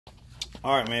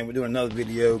Alright, man, we're doing another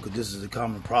video because this is a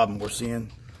common problem we're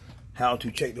seeing. How to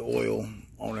check the oil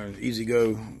on an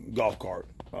Ezgo golf cart,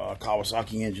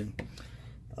 Kawasaki engine.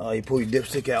 You pull your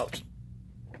dipstick out,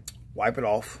 wipe it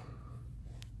off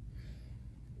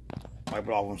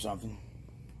on something.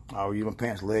 I'll use my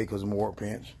pants leg because I'm work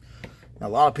pants. Now, a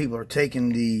lot of people are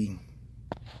taking the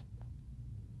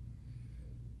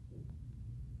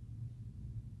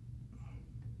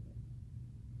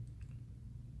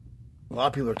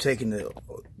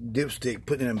dipstick,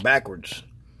 putting it in backwards,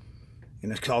 and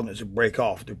it's causing it to break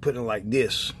off. They're putting it like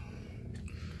this,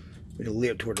 with the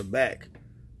lip toward the back,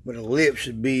 but the lip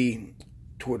should be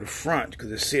toward the front because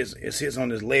it sits on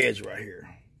this ledge right here.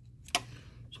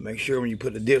 So make sure when you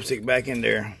put the dipstick back in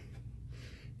there,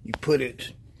 you put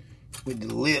it with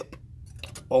the lip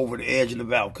over the edge of the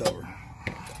valve cover.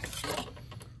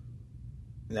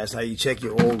 And that's how you check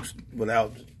your oils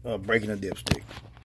without breaking the dipstick.